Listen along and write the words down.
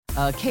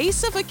A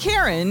case of a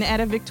Karen at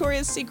a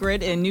Victoria's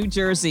Secret in New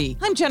Jersey.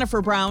 I'm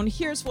Jennifer Brown.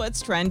 Here's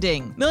what's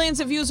trending. Millions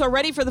of views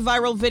already for the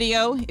viral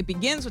video. It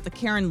begins with the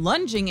Karen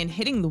lunging and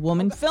hitting the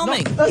woman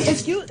filming. No,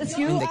 it's you.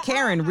 When the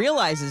Karen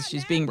realizes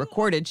she's being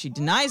recorded, she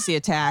denies the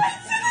attack.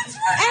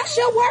 Ask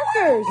your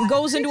workers. And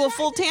goes into a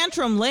full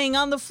tantrum, laying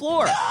on the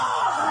floor.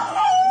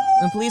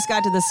 When police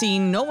got to the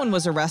scene, no one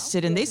was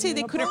arrested, and they say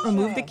they couldn't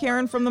remove the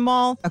Karen from the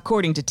mall.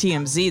 According to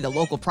TMZ, the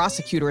local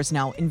prosecutor is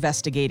now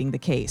investigating the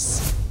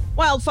case.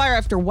 Wildfire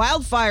after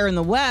wildfire in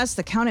the West,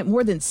 the count at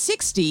more than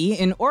 60.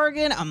 In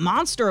Oregon, a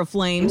monster of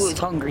flames. It was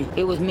hungry,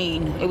 it was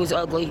mean, it was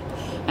ugly,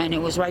 and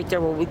it was right there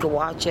where we could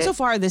watch it. So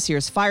far this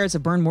year's fires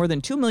have burned more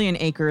than 2 million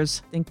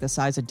acres, think the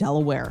size of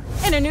Delaware.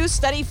 And a new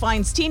study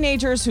finds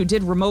teenagers who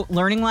did remote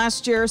learning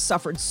last year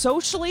suffered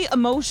socially,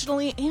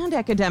 emotionally, and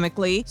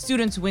academically.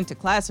 Students who went to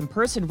class in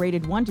person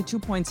rated 1 to 2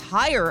 points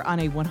higher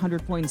on a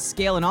 100-point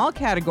scale in all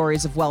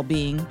categories of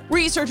well-being.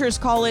 Researchers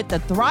call it the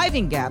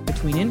thriving gap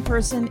between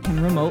in-person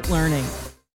and remote learning.